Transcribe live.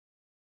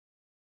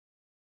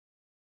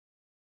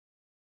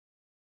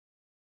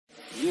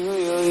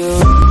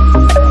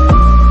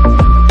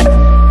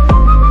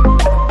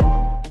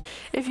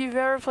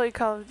play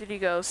Call of Duty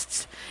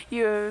Ghosts,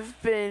 you have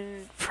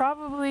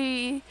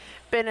probably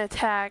been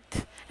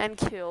attacked and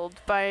killed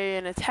by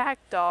an attack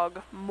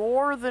dog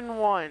more than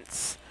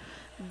once.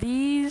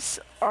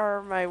 These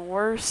are my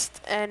worst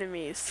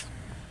enemies.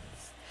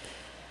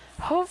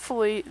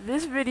 Hopefully,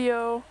 this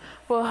video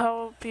will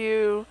help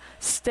you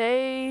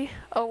stay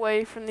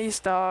away from these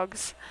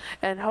dogs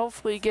and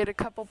hopefully get a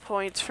couple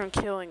points from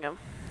killing them.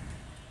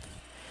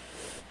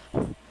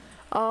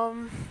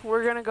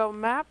 We're gonna go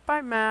map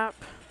by map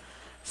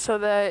so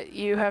that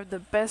you have the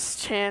best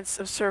chance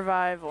of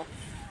survival.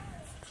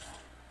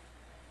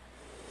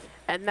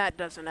 And that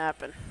doesn't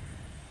happen.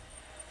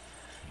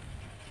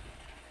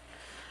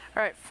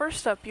 Alright,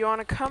 first up, you want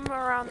to come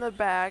around the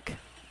back.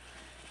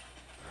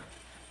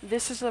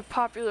 This is a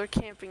popular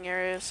camping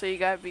area, so you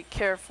gotta be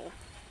careful.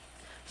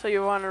 So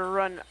you want to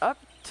run up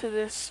to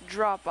this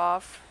drop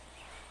off.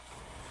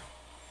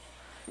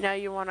 Now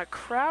you want to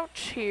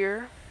crouch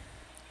here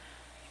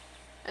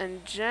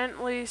and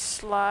gently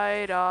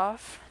slide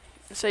off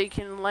so you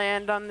can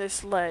land on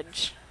this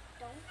ledge.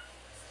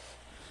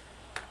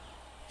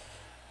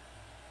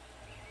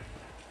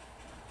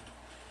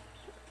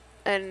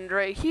 And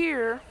right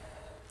here,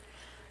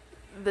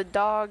 the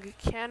dog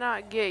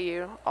cannot get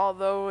you,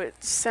 although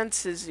it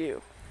senses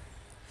you.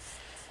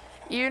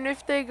 Even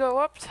if they go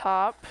up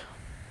top,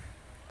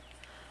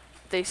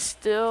 they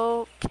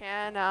still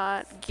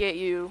cannot get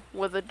you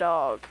with a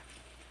dog.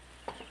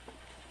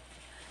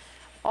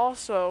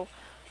 Also,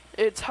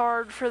 it's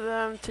hard for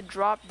them to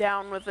drop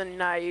down with a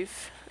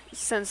knife,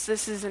 since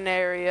this is an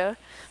area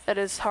that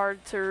is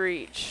hard to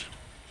reach.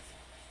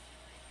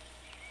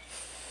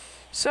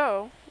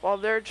 So, while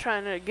they're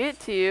trying to get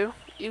to you,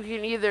 you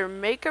can either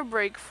make a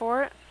break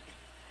for it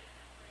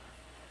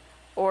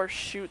or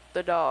shoot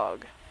the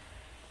dog.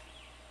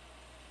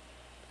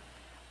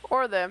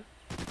 Or them.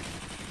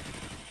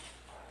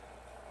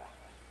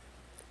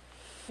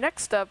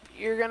 Next up,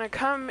 you're gonna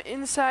come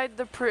inside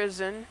the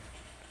prison,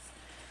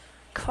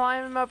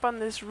 climb up on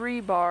this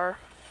rebar,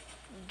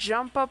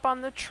 jump up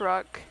on the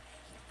truck,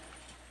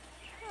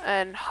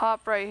 and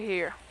hop right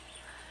here.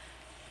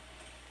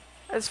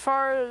 As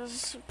far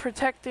as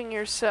protecting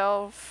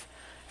yourself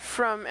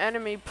from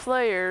enemy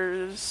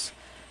players,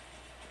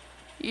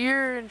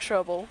 you're in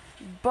trouble,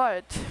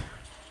 but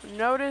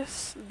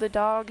notice the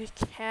dog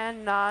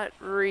cannot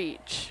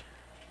reach.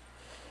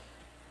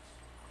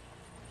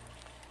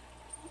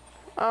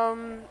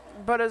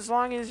 But as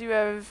long as you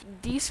have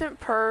decent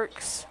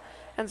perks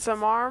and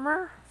some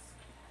armor,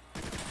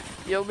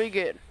 you'll be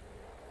good.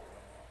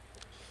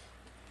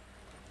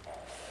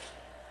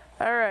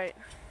 Alright,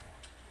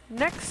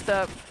 next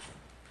up,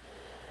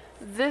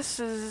 this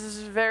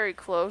is very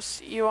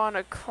close. You want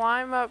to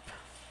climb up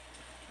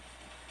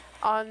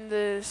on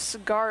this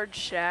guard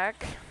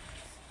shack.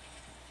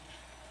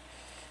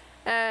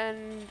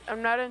 And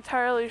I'm not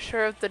entirely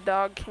sure if the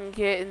dog can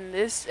get in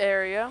this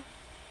area.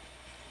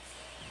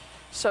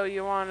 So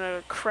you want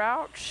to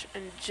crouch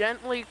and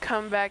gently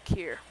come back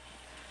here.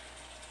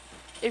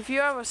 If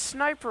you have a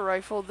sniper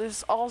rifle,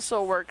 this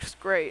also works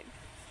great.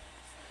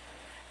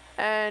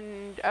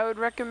 And I would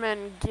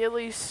recommend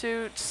ghillie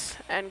suits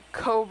and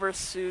cobra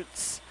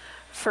suits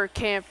for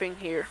camping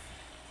here.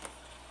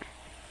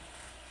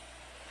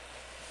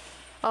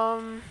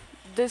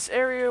 This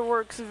area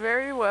works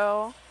very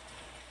well.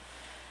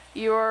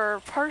 You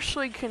are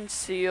partially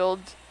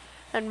concealed,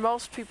 and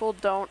most people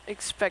don't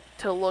expect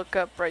to look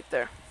up right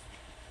there.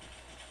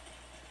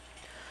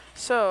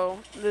 So,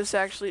 this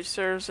actually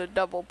serves a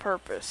double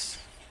purpose.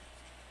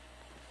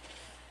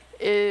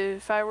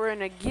 If I were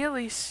in a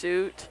ghillie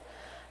suit,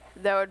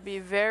 that would be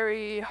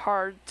very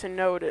hard to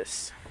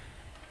notice.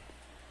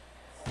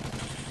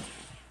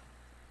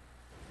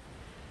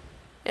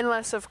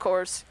 Unless, of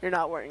course, you're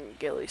not wearing a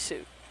ghillie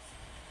suit.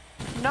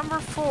 Number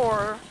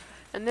 4,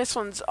 and this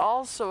one's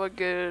also a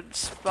good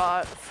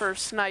spot for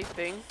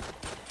sniping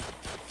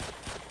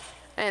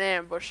and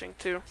ambushing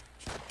too.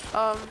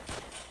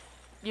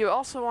 You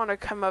also want to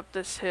come up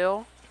this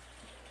hill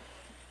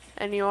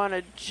and you want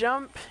to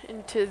jump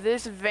into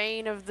this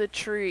vein of the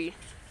tree.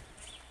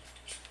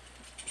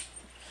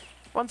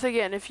 Once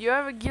again, if you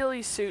have a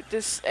ghillie suit,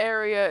 this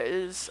area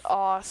is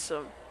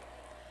awesome.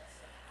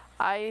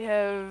 I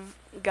have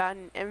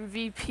gotten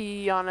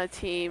MVP on a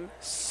team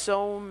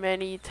so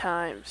many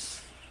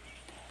times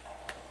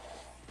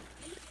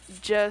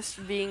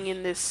just being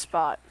in this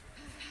spot.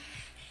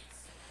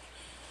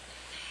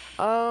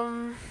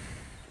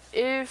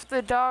 If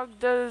the dog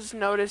does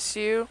notice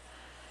you,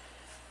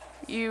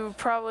 you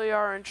probably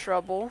are in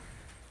trouble.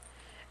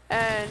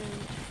 And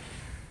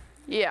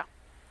yeah.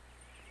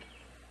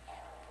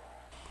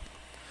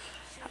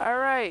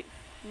 Alright,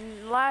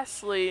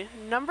 lastly,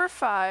 number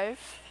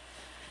 5,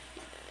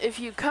 if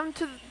you come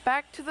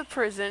back to the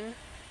prison,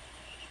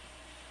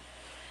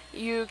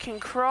 you can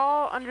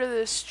crawl under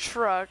this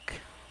truck,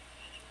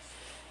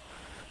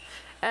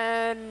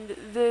 and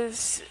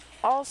this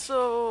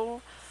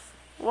also,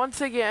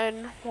 once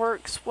again,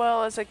 works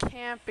well as a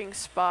camping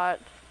spot,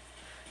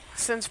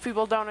 since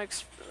people don't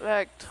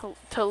expect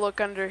to look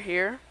under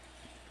here.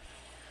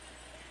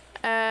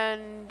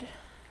 And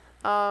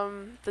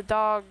The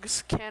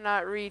dogs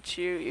cannot reach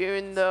you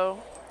even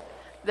though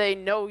they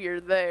know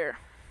you're there.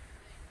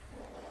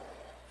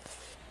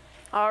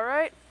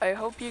 Alright, I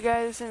hope you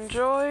guys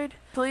enjoyed.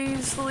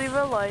 Please leave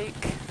a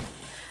like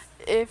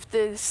if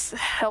this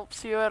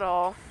helps you at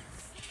all.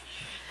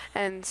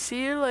 And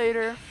see you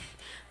later.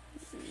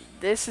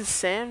 This is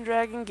Sand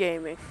Dragon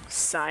Gaming,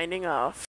 signing off.